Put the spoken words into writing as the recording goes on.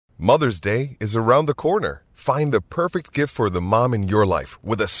Mother's Day is around the corner. Find the perfect gift for the mom in your life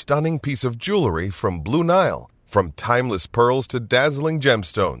with a stunning piece of jewelry from Blue Nile. From timeless pearls to dazzling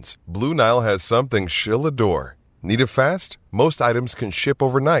gemstones, Blue Nile has something she'll adore. Need it fast? Most items can ship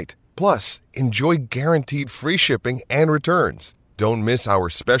overnight. Plus, enjoy guaranteed free shipping and returns. Don't miss our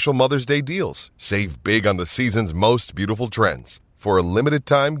special Mother's Day deals. Save big on the season's most beautiful trends. For a limited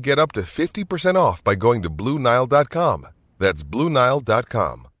time, get up to 50% off by going to BlueNile.com. That's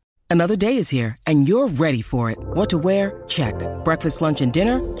BlueNile.com. Another day is here, and you're ready for it. What to wear? Check. Breakfast, lunch, and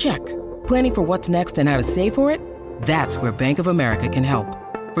dinner? Check. Planning for what's next and how to save for it? That's where Bank of America can help.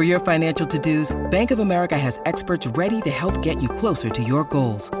 For your financial to-dos, Bank of America has experts ready to help get you closer to your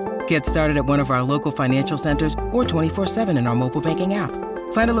goals. Get started at one of our local financial centers or 24/7 in our mobile banking app.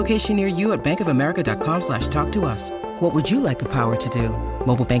 Find a location near you at bankofamerica.com/talktous. What would you like the power to do?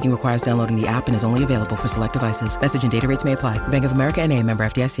 Mobile banking requires downloading the app and is only available for select devices. Message and data rates may apply. Bank of America N.A., member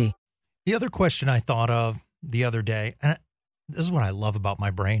FDIC. The other question I thought of the other day, and this is what I love about my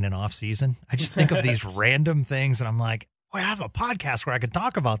brain in off season. I just think of these random things and I'm like, oh, I have a podcast where I can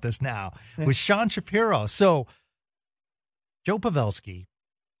talk about this now with Sean Shapiro. So Joe Pavelski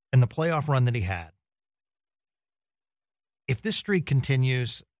and the playoff run that he had, if this streak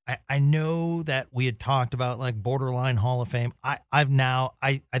continues, I know that we had talked about like borderline Hall of Fame. I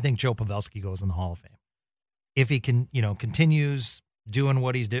think Joe Pavelski goes in the Hall of Fame. If he can, continues doing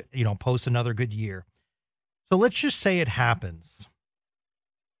what he's posts another good year. So let's just say it happens.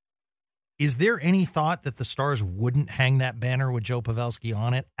 Is there any thought that the Stars wouldn't hang that banner with Joe Pavelski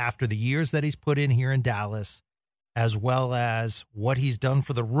on it after the years that he's put in here in Dallas, as well as what he's done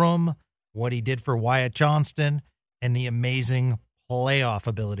for the room, what he did for Wyatt Johnston, and the amazing playoff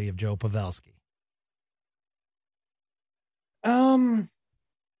ability of Joe Pavelski?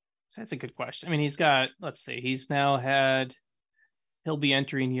 That's a good question. I mean, he's got, let's see, he'll be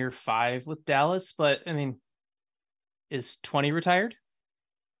entering year 5 with Dallas, but I mean, is 20 retired?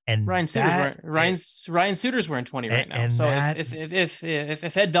 And Ryan Suter's wearing 20 right now. So if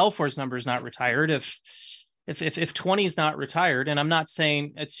Ed Belfour's number is not retired, if 20 is not retired, and I'm not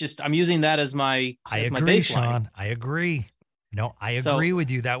saying it's just, I'm using that as my baseline. Sean. I agree. No, I agree with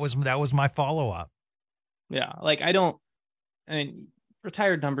you. That was my follow up. Yeah,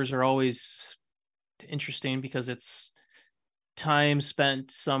 retired numbers are always interesting because it's time spent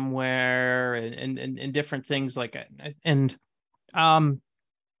somewhere and different things like it. And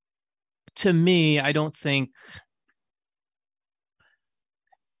to me, I don't think,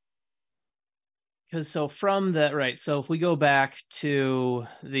 because so if we go back to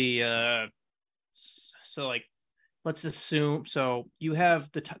the let's assume, so you have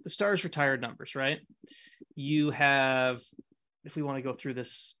the Stars retired numbers, right? You have, if we want to go through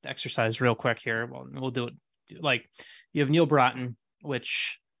this exercise real quick here, well, we'll do it. Like, you have Neil Broughton,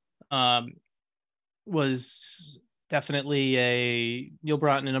 which was definitely Neil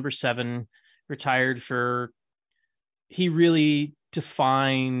Broughton at number 7, retired for, he really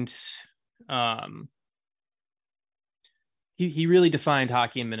defined he really defined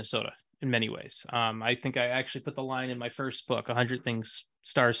hockey in Minnesota in many ways. I think I actually put the line in my first book, 100 Things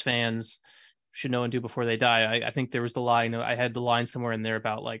Stars Fans Should Know and Do Before They Die. I think there was the line, I had the line somewhere in there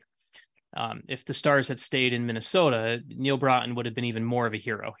about like, if the Stars had stayed in Minnesota, Neil Broughton would have been even more of a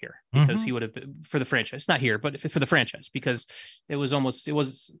hero here because he would have been, for the franchise, not here, but for the franchise, because it was this,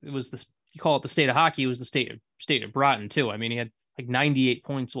 you call it the state of hockey. It was the state of Broughton too. I mean, he had like 98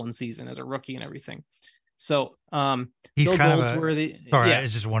 points one season as a rookie and everything. So, he's Bill kind Goldsworthy, of sorry, yeah. I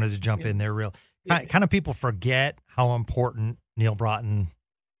just wanted to jump in there real. Kind of people forget how important Neil Broughton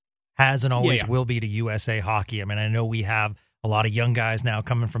has and always will be to USA hockey. I mean, I know we have a lot of young guys now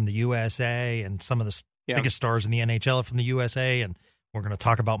coming from the USA, and some of the biggest stars in the NHL are from the USA. And we're going to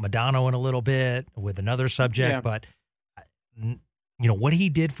talk about Modano in a little bit with another subject. But, what he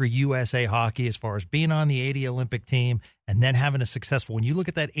did for USA hockey as far as being on the 80 Olympic team and then having a successful, when you look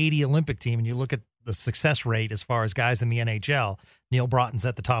at that 80 Olympic team and you look at the success rate as far as guys in the NHL, Neil Broughton's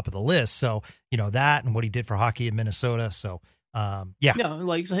at the top of the list. So, that and what he did for hockey in Minnesota. So, so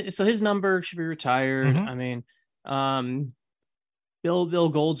his number should be retired. I mean, Bill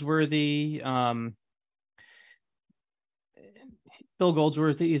Goldsworthy. Bill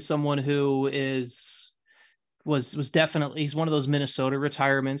Goldsworthy is someone who was definitely, he's one of those Minnesota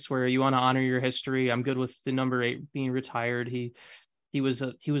retirements where you want to honor your history. I'm good with the number 8 being retired. He was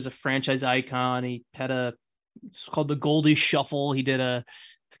a franchise icon. He had it's called the Goldie Shuffle. He did a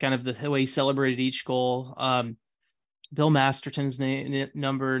kind of the way he celebrated each goal. Bill Masterton's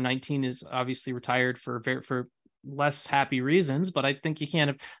number 19 is obviously retired for less happy reasons, but I think you can't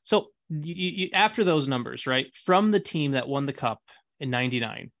have. So you after those numbers, right, from the team that won the cup in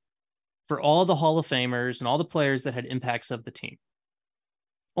 '99, for all the Hall of Famers and all the players that had impacts of the team,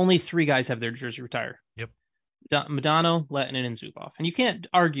 only 3 guys have their jersey retire. Yep. Modano, Lettinen, and Zubov. And you can't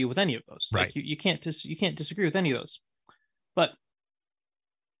argue with any of those. Right. Like you can't disagree with any of those. But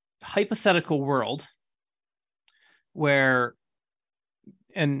hypothetical world where,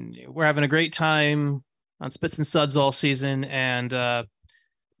 and we're having a great time on Spits and Suds all season, and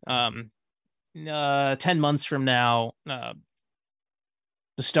 10 months from now, the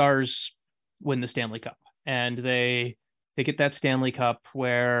Stars win the Stanley Cup, and they get that Stanley Cup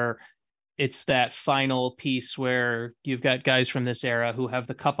where it's that final piece where you've got guys from this era who have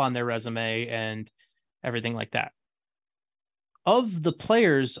the cup on their resume and everything like that. Of the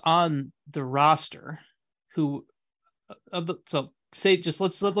players on the roster who, let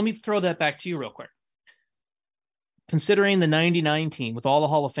me throw that back to you real quick. Considering the 99 team with all the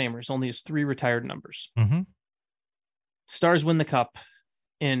Hall of Famers only has 3 retired numbers. Mm-hmm. Stars win the cup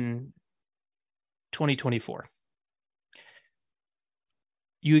in 2024.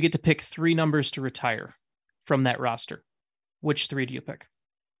 You get to pick 3 numbers to retire from that roster. Which 3 do you pick?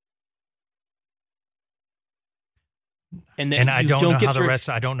 And I don't know how the rest.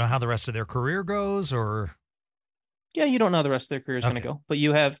 I don't know how the rest of their career goes, or yeah, you don't know how the rest of their career is going to go. But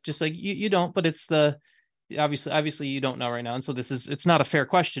you have, just like you don't. But it's the obviously you don't know right now, and so it's not a fair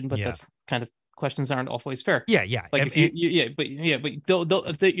question. But that's kind of, questions aren't always fair. Yeah. Like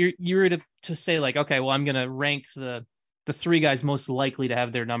but you were to say like, okay, well, I'm going to rank the 3 guys most likely to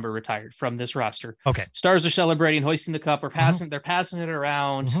have their number retired from this roster. Okay. Stars are celebrating, hoisting the cup, or passing. They're passing it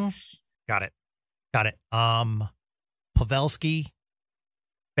around. Mm-hmm. Got it. Pavelski,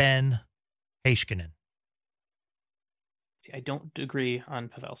 Ben, Heiskanen. See, I don't agree on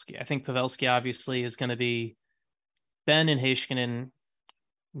Pavelski. I think Pavelski obviously is going to be Ben and Heiskanen,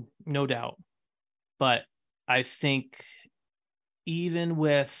 no doubt. But I think even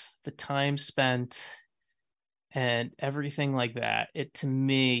with the time spent and everything like that, to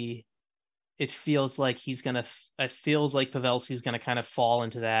me, it feels like Pavelski's going to kind of fall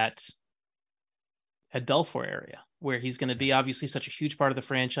into that Ed Belfour area, where he's going to be obviously such a huge part of the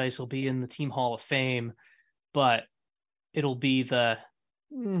franchise. He'll be in the Team Hall of Fame, but it'll be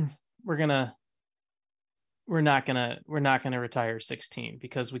we're not gonna retire 16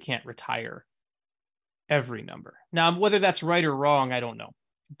 because we can't retire every number. Now, whether that's right or wrong, I don't know.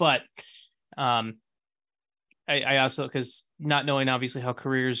 But I also, because not knowing obviously how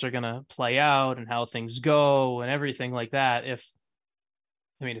careers are gonna play out and how things go and everything like that, if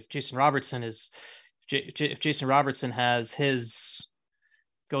Jason Robertson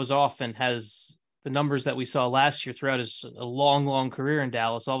goes off and has the numbers that we saw last year throughout his long career in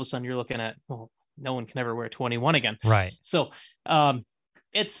Dallas, all of a sudden you're looking at, well, no one can ever wear 21 again. Right. So I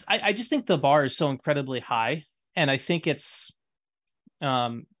just think the bar is so incredibly high. And I think it's,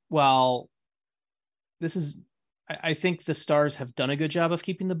 I think the Stars have done a good job of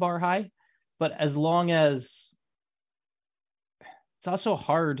keeping the bar high, but as long as, it's also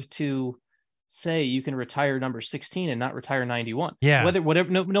hard to say you can retire number 16 and not retire 91. Yeah.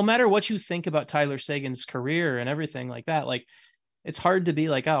 No matter what you think about Tyler Seguin's career and everything like that, like, it's hard to be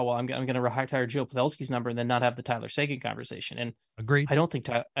like, oh, well, I'm going to retire Joe Pavelski's number and then not have the Tyler Seguin conversation. And agreed. I don't think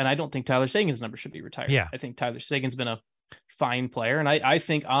Tyler Seguin's number should be retired. Yeah. I think Tyler Seguin's been a fine player. And I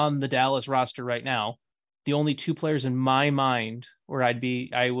think on the Dallas roster right now, the only 2 players in my mind where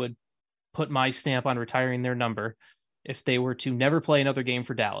I would put my stamp on retiring their number if they were to never play another game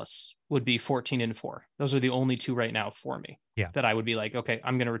for Dallas would be 14 and 4. Those are the only 2 right now for me. Yeah. That I would be like, okay,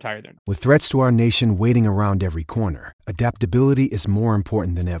 I'm going to retire them. With threats to our nation waiting around every corner, adaptability is more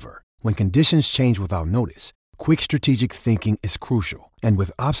important than ever. When conditions change without notice, quick strategic thinking is crucial. And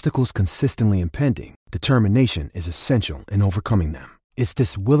with obstacles consistently impending, determination is essential in overcoming them. It's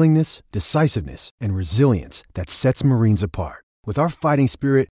this willingness, decisiveness, and resilience that sets Marines apart. With our fighting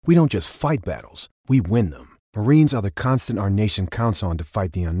spirit, we don't just fight battles, we win them. Marines are the constant our nation counts on to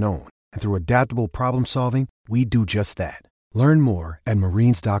fight the unknown. And through adaptable problem solving, we do just that. Learn more at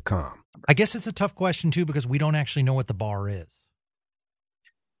Marines.com. I guess it's a tough question too, because we don't actually know what the bar is.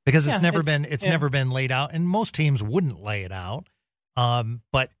 Because it's never been laid out, and most teams wouldn't lay it out.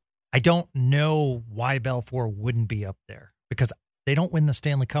 But I don't know why Belfour wouldn't be up there, because they don't win the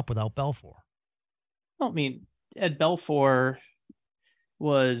Stanley Cup without Belfour. Well, I mean, Ed Belfour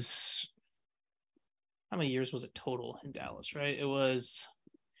was, how many years was it total in Dallas, right? It was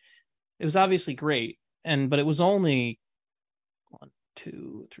obviously great, but it was only 1,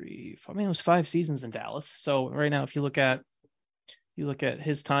 2, 3, 4. I mean, it was 5 seasons in Dallas. So right now, if you look at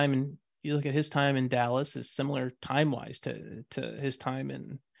his time in Dallas is similar time wise to his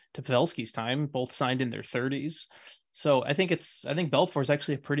time to Pavelski's time, both signed in their 30s. So I think Belfour is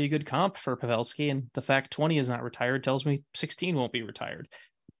actually a pretty good comp for Pavelski, and the fact 20 is not retired tells me 16 won't be retired.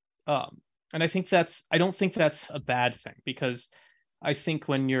 And I don't think that's a bad thing, because I think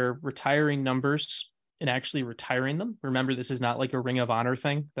when you're retiring numbers and actually retiring them, remember, this is not like a Ring of Honor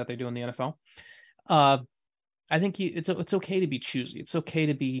thing that they do in the NFL. I think it's okay to be choosy. It's okay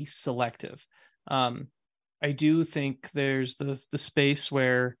to be selective. I do think there's the space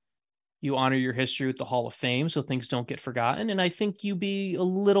where you honor your history with the Hall of Fame so things don't get forgotten. And I think you be a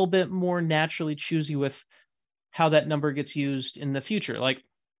little bit more naturally choosy with how that number gets used in the future. Like,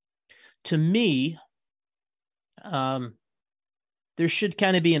 to me, there should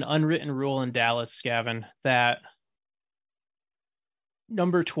kind of be an unwritten rule in Dallas, Gavin, that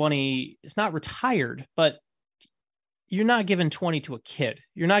number 20 is not retired, but you're not giving 20 to a kid.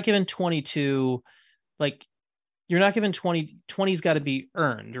 You're not giving 20 to, like, you're not giving 20's got to be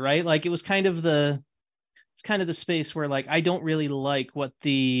earned, right? Like, it's kind of the space where, like, I don't really like what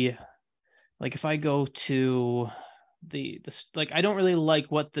if I go to I don't really like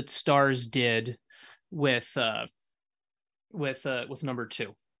what the Stars did with number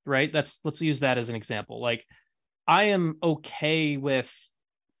 2, right? Let's use that as an example. Like, I'm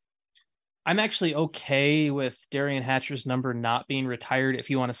actually okay with Darian Hatcher's number not being retired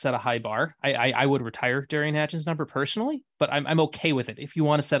if you want to set a high bar. I would retire Darian Hatcher's number personally, but I'm okay with it if you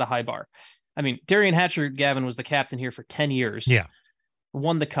want to set a high bar. I mean, Darian Hatcher, Gavin, was the captain here for 10 years. Yeah.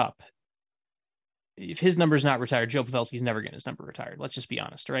 Won the cup. If his number's not retired, Joe Pavelski's never getting his number retired. Let's just be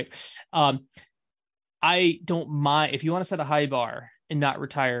honest, right? I don't mind if you want to set a high bar and not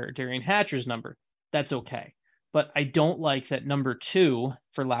retire Darian Hatcher's number. That's okay. But I don't like that number 2,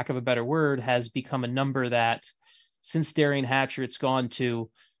 for lack of a better word, has become a number that, since Darian Hatcher, it's gone to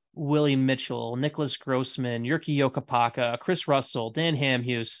Willie Mitchell, Nicholas Grossman, Jyrki Jokipaka, Chris Russell, Dan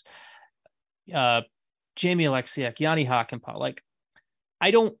Hamhuis, Jamie Alexiak, Yanni Hakanpää. Like,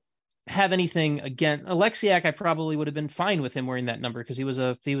 I don't have anything against Alexiak. I probably would have been fine with him wearing that number, because he was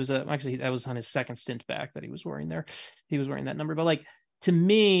actually, that was on his second stint back that he was wearing that number. But, like, to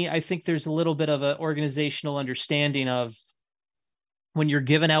me, I think there's a little bit of an organizational understanding of, when you're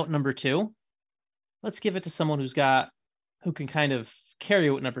giving out number 2, let's give it to someone who can kind of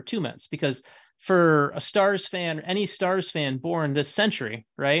carry what number 2 meant. Because for a Stars fan, any Stars fan born this century,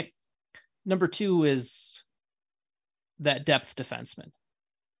 right, number 2 is that depth defenseman.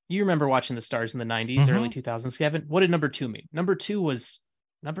 You remember watching the Stars in the 90s, early 2000s, Kevin? What did number 2 mean? Number 2 was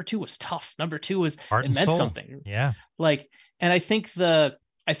tough. Number 2 was, heart and it meant soul. something. Yeah. Like, and I think the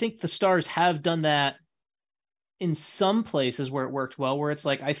Stars have done that in some places where it worked well, where it's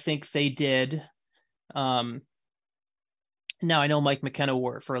like, I think they did. Now I know Mike McKenna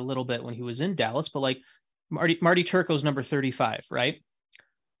wore it for a little bit when he was in Dallas, but, like, Marty Turco's number 35, right?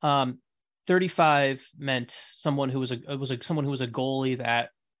 35 meant someone who was a goalie that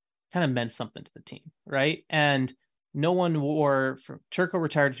kind of meant something to the team, right? And no one wore. Turco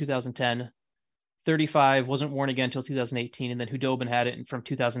retired in 2010. 35 wasn't worn again until 2018, and then Hudobin had it from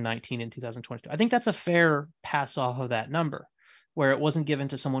 2019 and 2022. I think that's a fair pass off of that number, where it wasn't given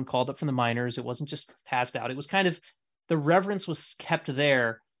to someone called up from the minors. It wasn't just passed out. It was kind of, the reverence was kept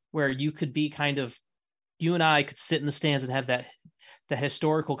there, where you could be kind of, you and I could sit in the stands and have the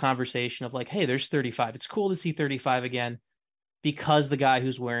historical conversation of, like, hey, there's 35. It's cool to see 35 again, because the guy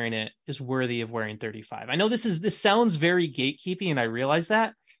who's wearing it is worthy of wearing 35. I know this sounds very gatekeeping, and I realize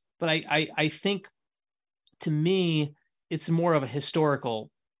that, but I think, to me, it's more of a historical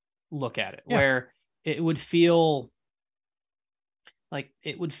look at it, where it would feel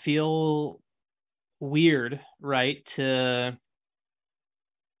weird, right?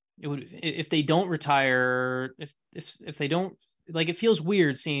 If they don't retire, if they don't, like, it feels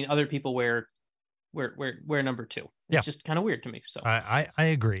weird seeing other people wear number 2. It's just kind of weird to me. So I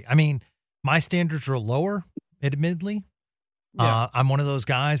agree. I mean, my standards are lower, admittedly. Yeah. I'm one of those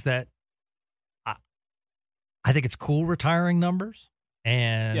guys that I think it's cool retiring numbers,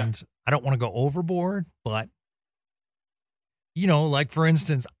 and I don't want to go overboard, but, you know, like, for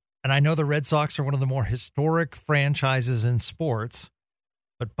instance, and I know the Red Sox are one of the more historic franchises in sports,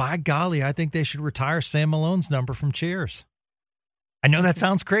 but by golly, I think they should retire Sam Malone's number from Cheers. I know that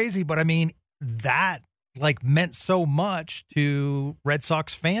sounds crazy, but I mean, that, like, meant so much to Red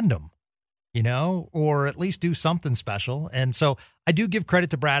Sox fandom, you know, or at least do something special. And so I do give credit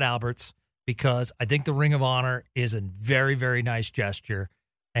to Brad Alberts, because I think the Ring of Honor is a very, very nice gesture,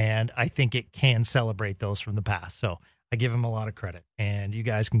 and I think it can celebrate those from the past. So I give him a lot of credit, and you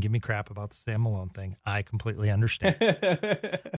guys can give me crap about the Sam Malone thing. I completely understand.